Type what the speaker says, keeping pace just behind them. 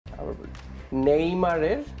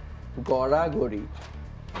নেইমারের গড়াগড়ি।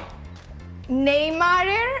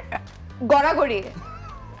 নেইমারের গড়াগড়ি।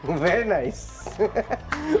 Very nice.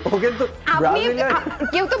 ওকে তো ব্রাজিলের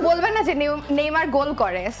কেউ তো বলবেন না যে নেইমার গোল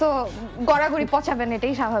করে, সো গড়াগড়ি পচাবেন,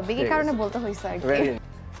 এটাই স্বাভাবিক, এই কারণে বলতে হইছে আর কি।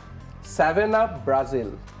 7 up Brazil.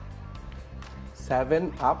 7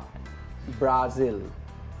 up Brazil.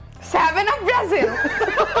 7 up Brazil.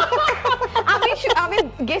 আমি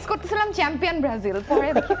গেস করতেছিলাম চ্যাম্পিয়ন ব্রাজিল, পরে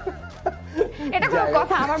এটা কোনো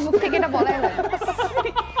কথা, আমার মুখ থেকে এটা বলাই না।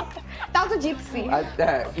 তাও তো জিতছি।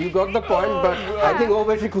 You got the point, but I think ও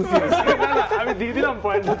বেশি খুশি হয়েছে। না আমি দিয়ে দিলাম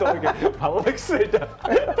পয়েন্ট তোমাকে, ভালো লাগছে এটা।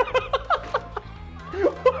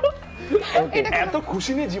 এত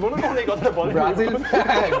খুশি নিয়ে জীবনে কখনো এই কথাটা বলে ব্রাজিল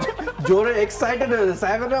জোরে এক্সাইটেড হয়েছে।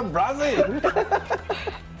 7 আপ ব্রাজিল।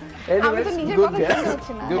 আমি তো নিজের কথা শুনতে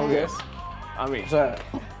পাচ্ছি না। Good guess. আমি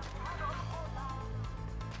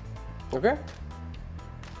ওকে।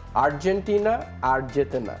 আর্জেন্টিনা আর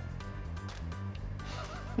জেতে না।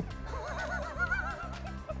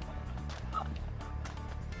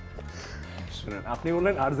 শুনেন, আপনি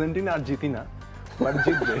বললেন আর্জেন্টিনা আর জিতি না, বাট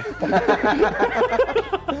জিতবে।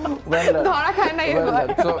 ধরা খায় না এবার।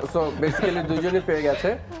 So basically দুজনই পেয়ে গেছে।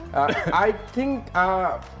 I think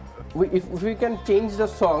if we can change the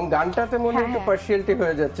song, গানটাতে মনে একটু পার্সিয়ালিটি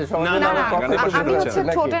হয়ে যাচ্ছে। আমি হচ্ছে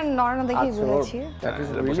ঠোঁটের নড়ানো দেখেই বুঝেছি।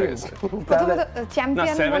 প্রথমত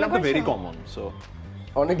চ্যাম্পিয়ন মনে করছি ভেরি কমন, সো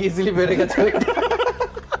অনেক ইজিলি বেড়ে গেছে।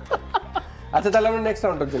 আচ্ছা তাহলে আমরা নেক্সট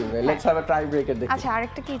রাউন্ডের জন্য let's have a tie breaker দেখি। আচ্ছা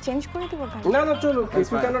আরেকটা কি চেঞ্জ করে দিব? না চলো, if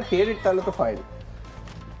you cannot hear it তাহলে তো ফাইন।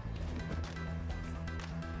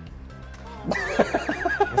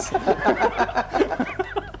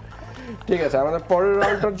 ঠিক আছে, আমাদের পরের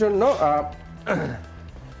রাউন্ডের জন্য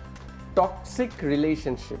toxic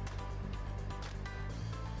relationship.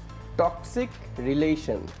 Toxic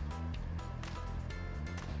relation.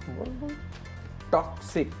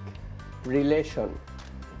 Toxic relation.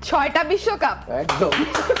 6টা বিশ্বকাপ। একদম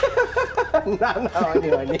না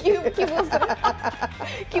হয়নি।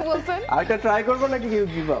 কি বলছেন? আরেকটা ট্রাই করবো নাকি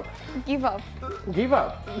গিভ আপ? Give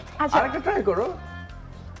up. আচ্ছা আরেকটা ট্রাই করো।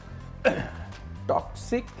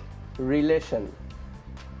 Toxic relation.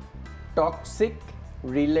 Toxic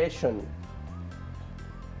relation.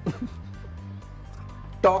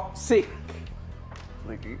 Toxic.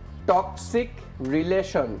 Toxic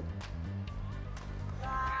relation.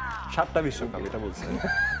 7টা বিশ্বকাপ এটা বলছেন।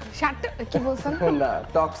 7টা কি বলছেন? না,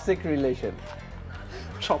 টক্সিক রিলেশন।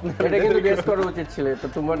 স্বপ্ন এটা কিন্তু গেস করা উচিত ছিল, এটা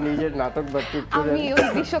তোমার নিজের নাটক বা আমি ওই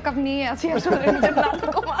বিশ্বকাপ নিয়ে আছি আসলে, নিজের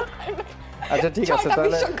নাটক মাথায়। আচ্ছা ঠিক আছে, 6টা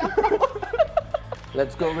তাহলে বিশ্বকাপ।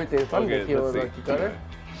 Let's go with Irfan. Okay, দেখি let's ওরা see. কি করে।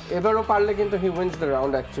 এবারও পারলে কিন্তু হি wins the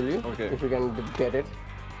round actually, Okay. If you can get it.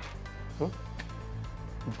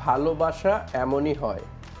 ভালোবাসা এমনই হয়।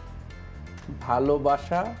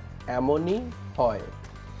 ভালোবাসা এমনই হয়।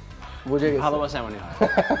 বুঝে গেছি। ভালোবাসা এমনই হয়।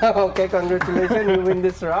 ওকে, congratulation, you win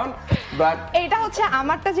this round. But এটা হচ্ছে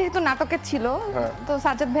আমারটা যেহেতু নাটকে ছিল, তো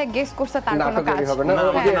সাজ্জাদ ভাই গেস করছে তার কোনো কাজ নাটকেরই হবে না। না,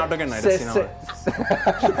 আমাদের নাটকের না, এটা সিনেমা।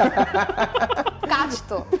 কাজ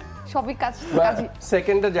তো সবই কাজ।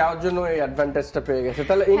 সেকেন্ডে যাওয়ার জন্য এই অ্যাডভান্টেজটা পেয়ে গেছে।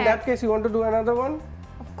 তাহলে in that case you want to do another one?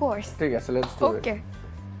 Of course. ঠিক আছে, লেটস ডু ইট। ওকে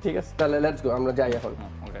ঠিক আছে, তাহলে লেটস গো, আমরা যাই এখন।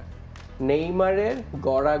 ওকে। নেইমারের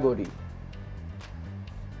গড়াগড়ি।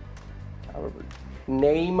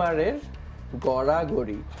 নেইমারের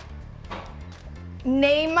গড়াগড়ি।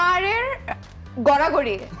 নেইমারের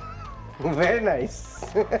গড়াগড়ি। Very nice.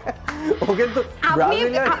 ওকে তো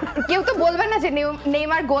ব্রাজিলের কেউ তো বলবেন না যে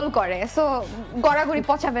নেইমার গোল করে, সো গড়াগড়ি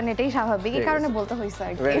পচাবেন, এটাই স্বাভাবিক, এই কারণে বলতে হইছে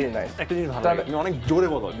আর কি। Very nice. একটা জিনিস ভালো লাগে, তুমি অনেক জোরে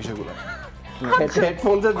বলো বিষয়গুলো,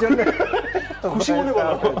 হেডফোনসের জন্য খুশি মনে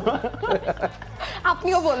বলো।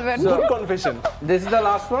 আপনিও বলবেন। Good confession. This is the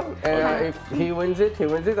last one. If he wins it, he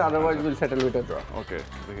wins it. Otherwise, we'll settle with a draw. Okay,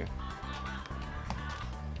 okay.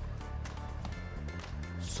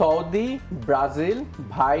 Saudi Brazil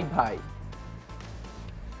ভাই ভাই।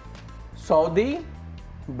 সৌদি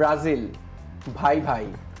ব্রাজিল ভাই ভাই।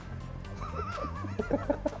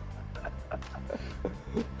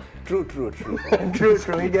 True.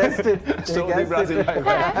 True. He guessed it. Saudi Brazil bhai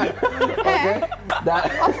bhai. Okay. That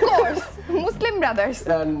of course Muslim brothers.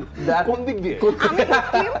 and that কোন দিক দিয়ে? আমি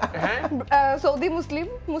মুসলিম, Saudi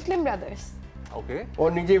মুসলিম brothers. ওকে। ও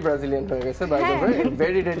নিজেই Brazilian হয়ে গেছে, by the way.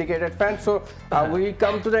 Very dedicated fan. So we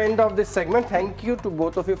come to the end of this segment. Thank you to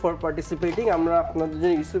both of you for participating. আমরা আপনাদের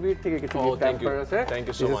জন্য ইসুবির থেকে কিছু Oh, gift thank you. hamper আছে। Thank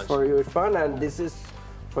you so This much. is for you, Irfan, and this is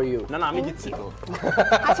for you. না আমি জিতছি তো।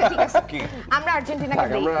 আচ্ছা ঠিক আছে, আমরা আর্জেন্টিনাকে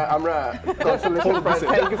দেই। আমরা consolation prize.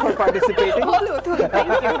 Thank you for participating. হলুদ,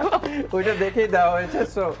 থ্যাংক ইউ। ওইটা দেখেই দেওয়া হয়েছে।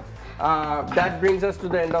 So that brings us to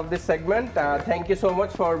the end of this segment. Thank you so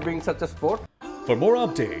much for being such a sport. For more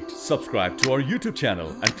updates, subscribe to our YouTube channel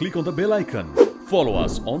and click on the bell icon. Follow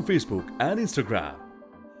us on Facebook and Instagram.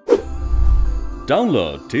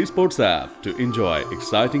 Download TSports app to enjoy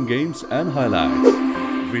exciting games and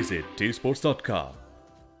highlights. Visit tsports.com.